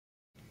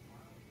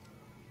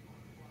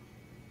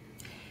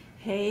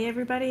Hey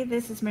everybody,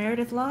 this is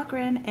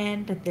MeredithLoughran,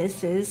 and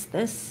this is the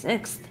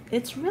 6th.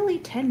 It's really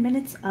 10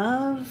 minutes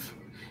of ...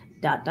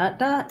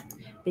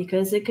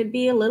 because it could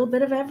be a little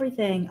bit of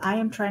everything. I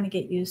am trying to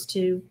get used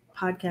to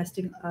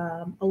podcasting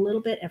a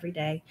little bit every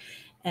day,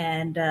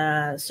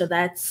 and so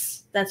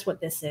that's what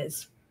this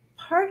is.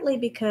 Partly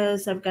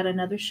because I've got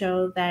another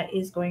show that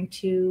is going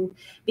to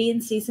be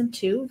in season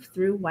 2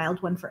 through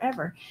Wild One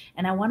Forever,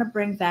 and I want to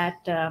bring that.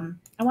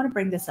 I want to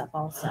bring this up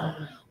also.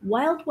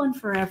 Wild One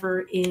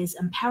Forever is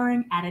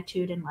empowering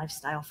attitude and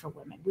lifestyle for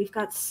women. We've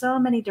got so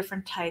many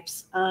different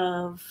types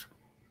of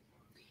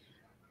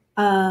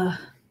uh,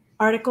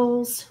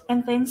 articles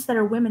and things that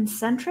are women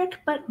centric,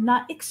 but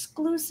not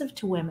exclusive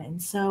to women.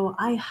 So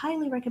I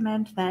highly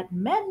recommend that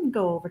men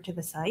go over to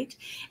the site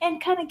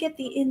and kind of get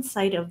the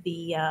insight of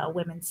the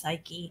women's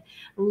psyche.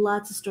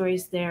 Lots of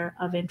stories there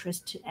of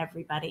interest to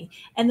everybody.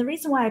 And the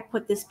reason why I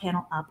put this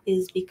panel up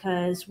is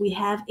because we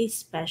have a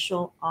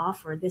special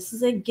offer. This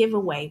is a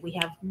giveaway. We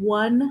have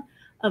one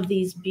of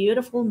these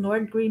beautiful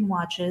Nordgreen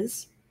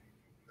watches.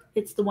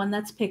 It's the one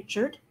that's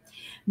pictured.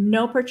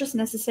 No purchase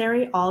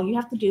necessary. All you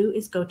have to do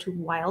is go to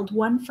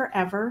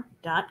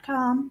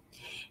wildoneforever.com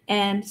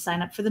and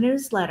sign up for the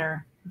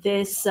newsletter.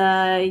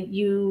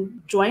 You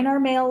join our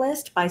mail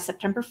list by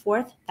September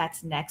 4th.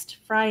 That's next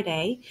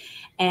Friday.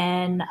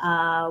 And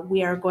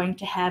we are going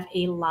to have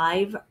a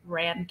live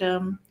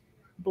random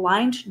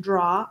blind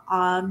draw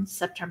on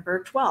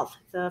September 12th,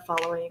 the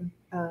following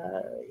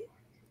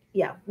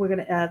we're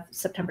gonna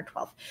September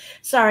 12th.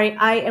 Sorry,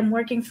 I am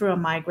working through a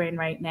migraine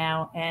right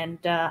now,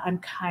 and I'm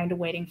kind of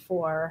waiting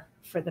for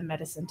the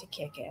medicine to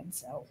kick in.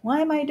 So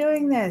why am I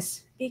doing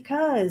this?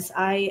 Because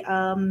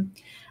I'm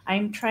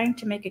trying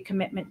to make a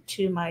commitment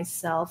to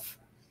myself.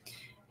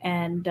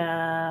 And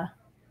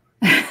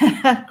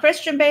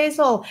Christian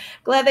Basil,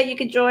 glad that you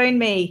could join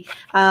me.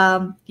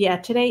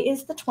 Today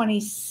is the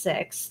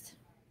 26th.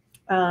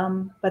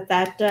 But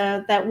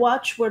that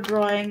watch we're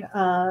drawing,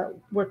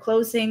 we're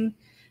closing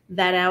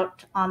that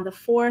out on the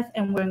 4th,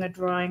 and we're going to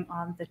drawing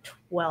on the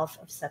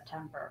 12th of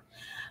September.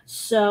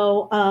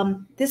 So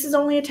this is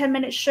only a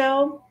 10-minute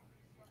show.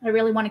 I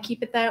really want to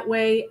keep it that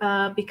way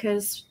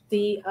because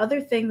the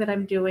other thing that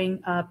I'm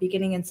doing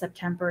beginning in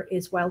September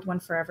is Wild One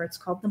Forever. It's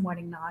called the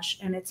Morning Nosh,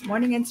 and it's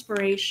morning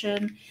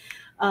inspiration,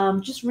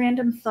 just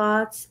random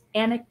thoughts,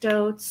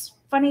 anecdotes,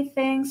 funny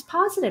things,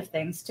 positive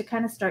things to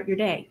kind of start your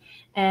day.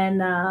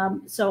 And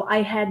so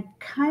I had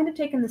kind of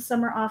taken the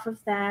summer off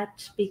of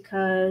that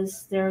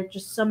because there are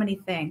just so many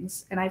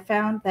things. And I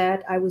found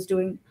that I was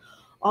doing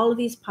all of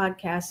these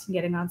podcasts and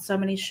getting on so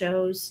many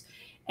shows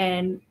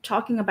and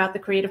talking about the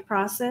creative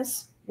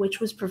process, which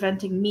was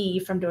preventing me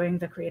from doing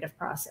the creative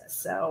process.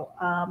 So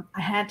I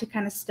had to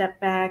kind of step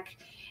back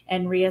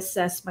and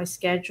reassess my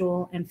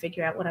schedule and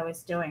figure out what I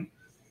was doing.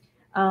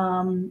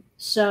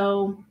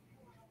 So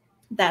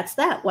that's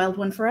that, Wild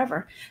One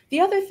Forever.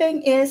 The other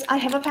thing is I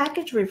have a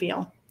package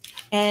reveal.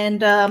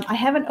 And I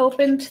haven't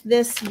opened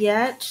this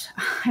yet.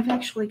 I've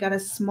actually got a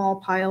small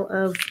pile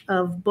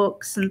of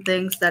books and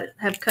things that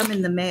have come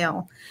in the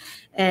mail.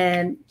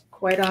 And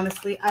quite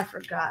honestly, I've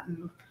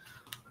forgotten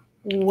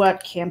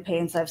what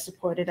campaigns I've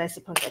supported. I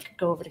suppose I could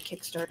go over to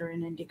Kickstarter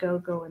and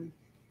Indiegogo and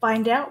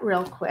find out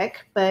real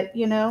quick. But,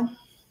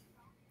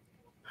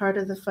 part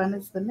of the fun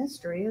is the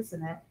mystery,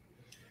 isn't it?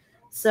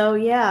 So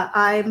yeah,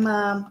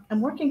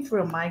 I'm working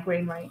through a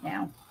migraine right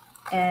now,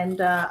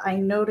 and I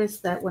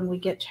noticed that when we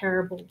get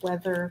terrible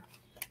weather,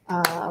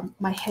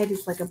 my head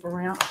is like a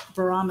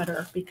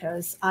barometer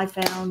because I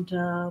found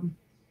that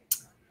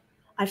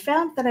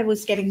I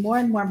was getting more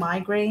and more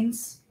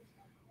migraines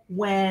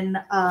when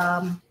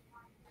I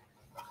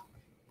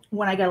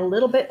got a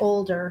little bit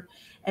older,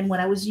 and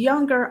when I was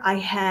younger, I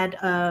had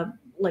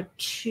like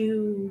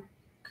 2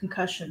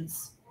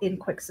 concussions in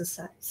quick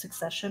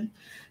succession.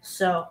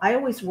 So I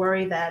always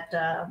worry that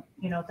that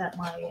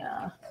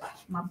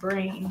my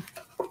brain,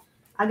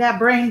 I got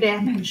brain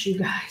damage, you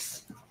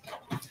guys.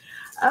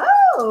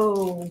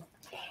 Oh,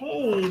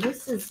 hey,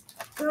 this is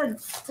good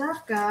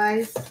stuff,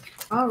 guys.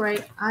 All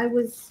right, I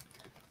was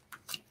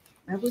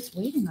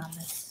waiting on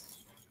this,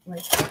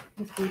 like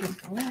with bated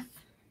breath.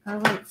 All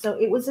right, so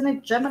it was in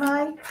a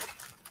Gemini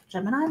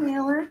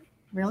mailer,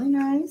 really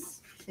nice.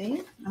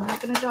 See, I'm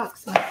not going to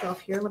dox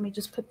myself here. Let me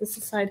just put this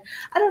aside.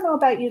 I don't know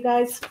about you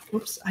guys.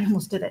 Oops, I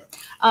almost did it.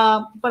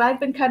 But I've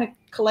been kind of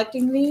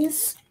collecting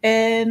these,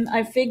 and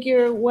I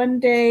figure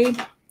one day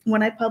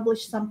when I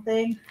publish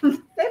something,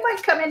 they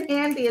might come in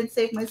handy and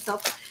save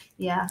myself.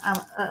 Yeah,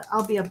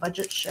 I'll be a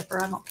budget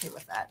shipper. I'm okay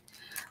with that.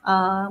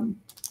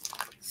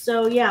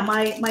 So yeah,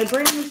 my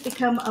brain has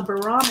become a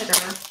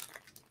barometer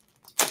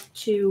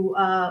to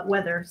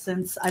weather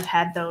since I've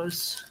had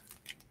those.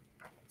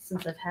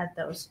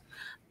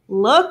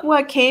 Look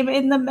what came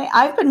in the mail.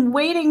 I've been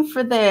waiting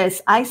for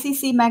this.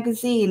 ICC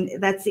Magazine.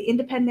 That's the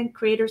Independent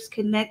Creators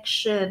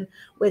Connection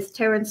with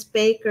Terrence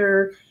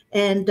Baker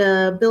and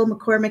Bill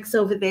McCormick's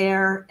over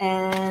there.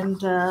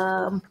 And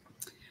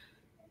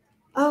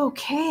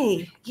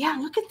okay. Yeah,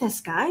 look at this,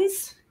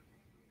 guys.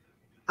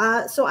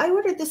 So I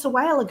ordered this a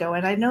while ago,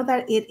 and I know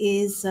that it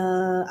is,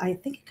 I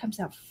think it comes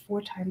out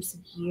 4 times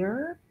a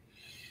year.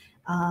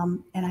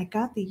 And I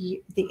got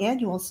the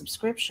annual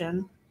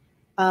subscription.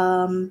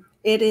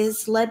 It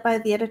is led by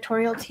the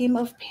editorial team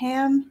of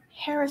Pam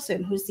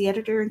Harrison, who's the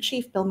editor in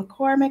chief, Bill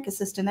McCormick,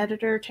 assistant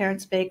editor,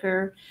 Terrence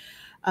Baker,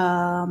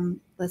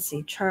 let's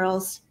see,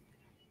 Charles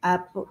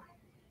Apple.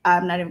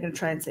 I'm not even going to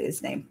try and say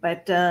his name,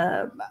 but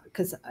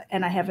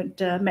and I haven't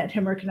met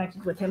him or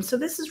connected with him. So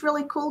this is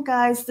really cool,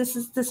 guys.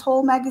 This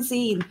whole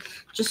magazine,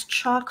 just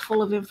chock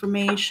full of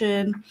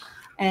information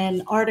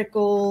and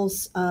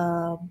articles.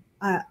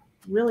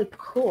 Really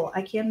cool.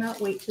 I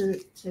cannot wait to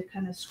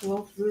kind of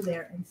scroll through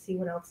there and see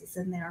what else is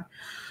in there.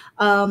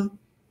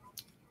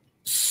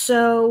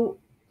 So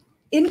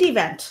Indie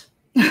Vent.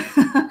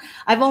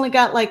 I've only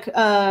got like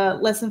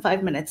less than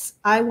 5 minutes.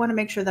 I want to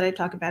make sure that I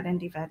talk about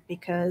Indie Vent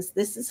because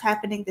this is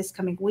happening this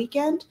coming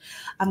weekend.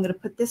 I'm going to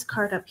put this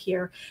card up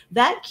here.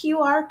 That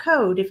QR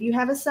code, if you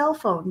have a cell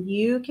phone,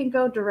 you can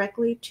go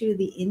directly to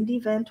the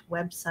Indie Vent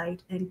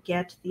website and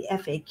get the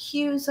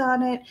FAQs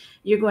on it.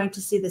 You're going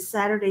to see the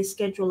Saturday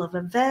schedule of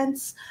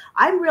events.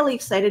 I'm really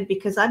excited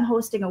because I'm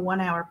hosting a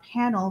 1-hour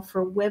panel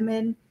for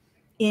women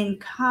in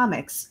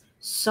comics.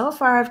 So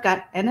far, I've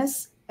got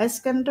Enes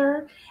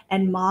Eskander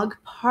and Mog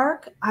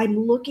Park. I'm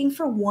looking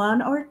for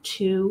 1 or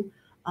 2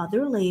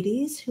 other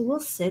ladies who will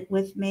sit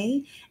with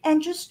me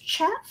and just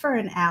chat for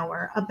an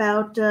hour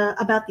about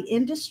the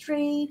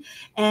industry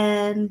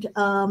and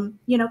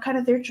kind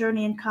of their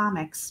journey in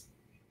comics.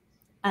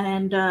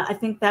 And I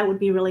think that would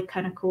be really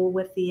kind of cool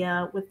with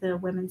the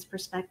women's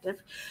perspective.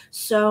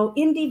 So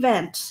Indie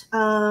Vent,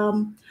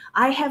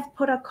 I have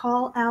put a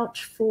call out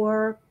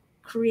for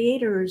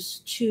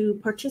creators to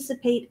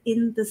participate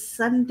in the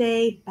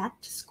Sunday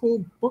back to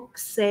school book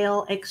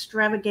sale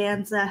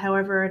extravaganza,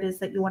 however it is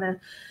that you want to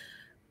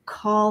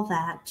call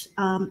that.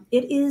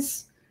 It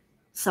is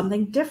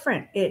something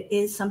different. It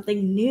is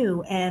something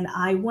new. And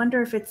I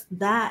wonder if it's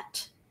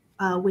that,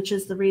 which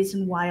is the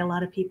reason why a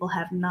lot of people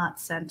have not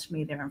sent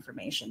me their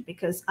information,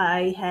 because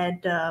I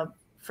had,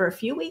 for a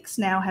few weeks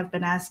now, have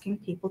been asking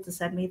people to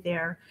send me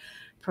their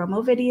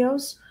promo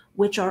videos,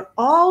 which are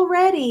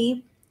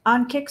already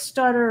on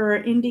Kickstarter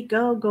or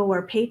Indiegogo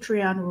or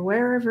Patreon or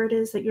wherever it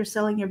is that you're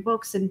selling your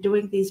books and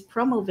doing these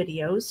promo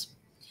videos,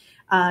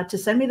 to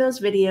send me those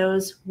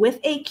videos with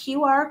a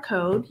QR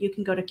code. You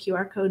can go to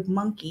QR code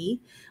Monkey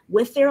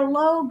with their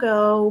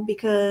logo,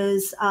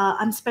 because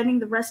I'm spending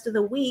the rest of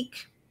the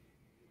week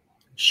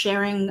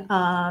sharing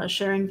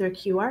their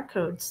QR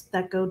codes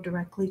that go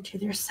directly to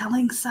their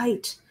selling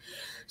site.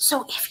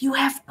 So if you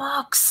have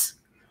books,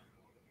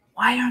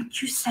 why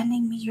aren't you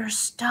sending me your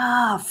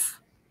stuff?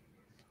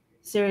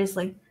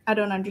 Seriously, I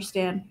don't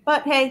understand.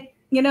 But hey,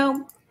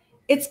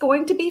 it's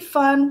going to be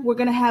fun. We're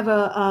going to have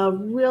a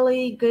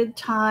really good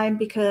time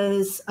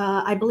because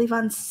I believe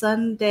on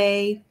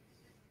Sunday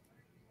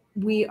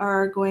we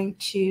are going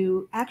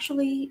to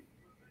actually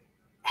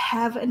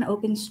have an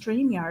open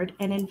StreamYard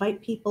and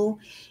invite people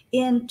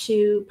in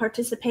to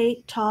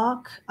participate,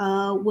 talk.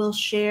 We'll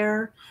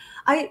share.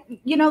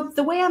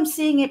 The way I'm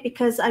seeing it,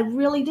 because I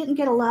really didn't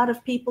get a lot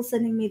of people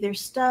sending me their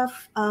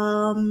stuff,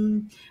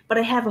 but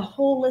I have a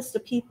whole list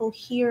of people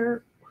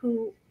here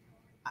who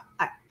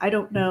I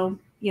don't know.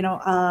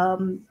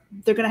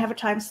 They're going to have a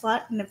time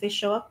slot, and if they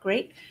show up,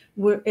 great.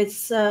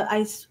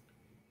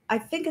 I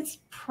think it's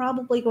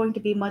probably going to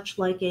be much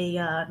like a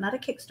not a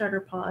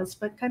Kickstarter pause,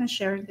 but kind of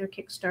sharing their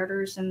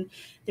Kickstarters and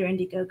their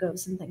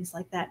Indiegogos and things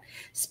like that.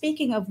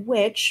 Speaking of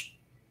which,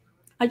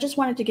 I just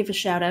wanted to give a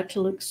shout out to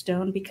Luke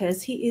Stone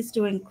because he is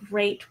doing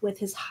great with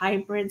his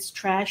Hybrids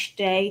Trash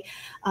Day.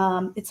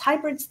 It's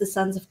Hybrids, the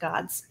Sons of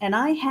Gods, and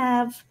I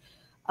have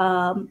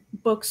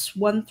books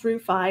 1 through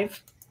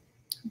 5,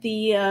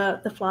 the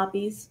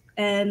floppies,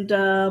 and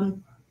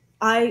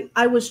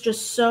I was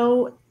just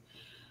so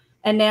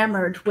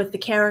enamored with the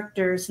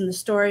characters and the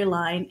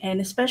storyline, and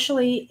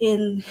especially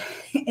in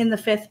the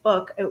 5th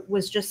book, it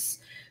was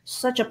just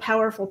such a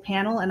powerful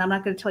panel. And I'm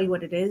not going to tell you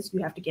what it is;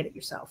 you have to get it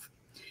yourself.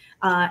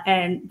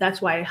 And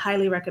that's why I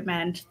highly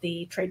recommend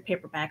the trade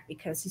paperback,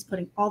 because he's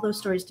putting all those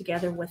stories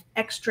together with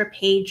extra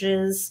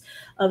pages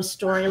of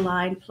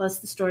storyline plus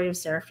the story of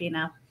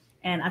Serafina.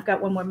 And I've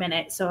got 1 more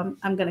minute, so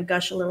I'm going to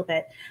gush a little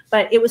bit.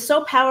 But it was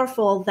so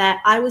powerful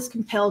that I was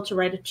compelled to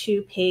write a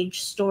 2-page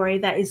story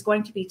that is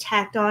going to be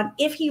tacked on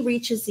if he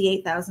reaches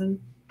the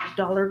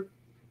 $8,000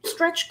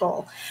 stretch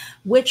goal,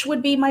 which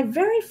would be my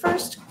very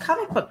first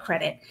comic book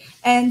credit.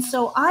 And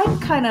so I'm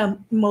kind of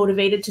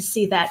motivated to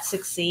see that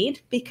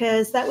succeed,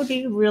 because that would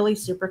be really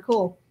super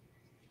cool.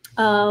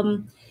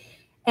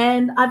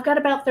 And I've got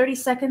about 30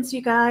 seconds, you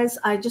guys.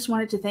 I just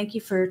wanted to thank you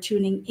for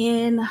tuning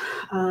in.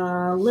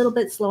 A little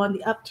bit slow on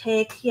the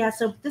uptake. Yeah,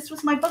 so this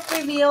was my book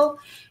reveal.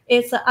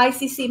 It's an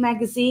ICC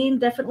Magazine.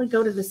 Definitely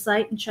go to the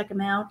site and check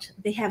them out.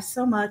 They have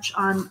so much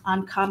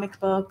on comic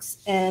books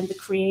and the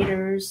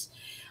creators.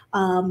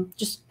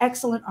 Just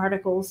excellent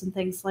articles and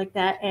things like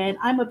that. And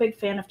I'm a big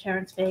fan of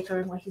Terrence Baker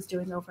and what he's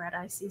doing over at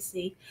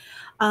ICC.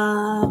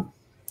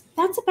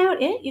 that's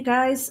about it, you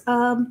guys.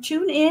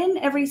 Tune in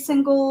every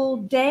single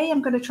day.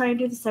 I'm going to try and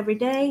do this every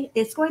day.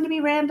 It's going to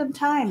be random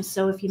times.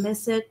 So if you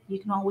miss it, you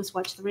can always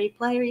watch the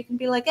replay, or you can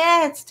be like,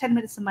 it's 10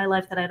 minutes of my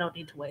life that I don't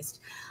need to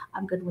waste.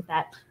 I'm good with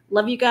that.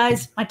 Love you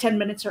guys. My 10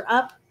 minutes are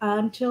up.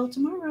 Until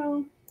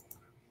tomorrow.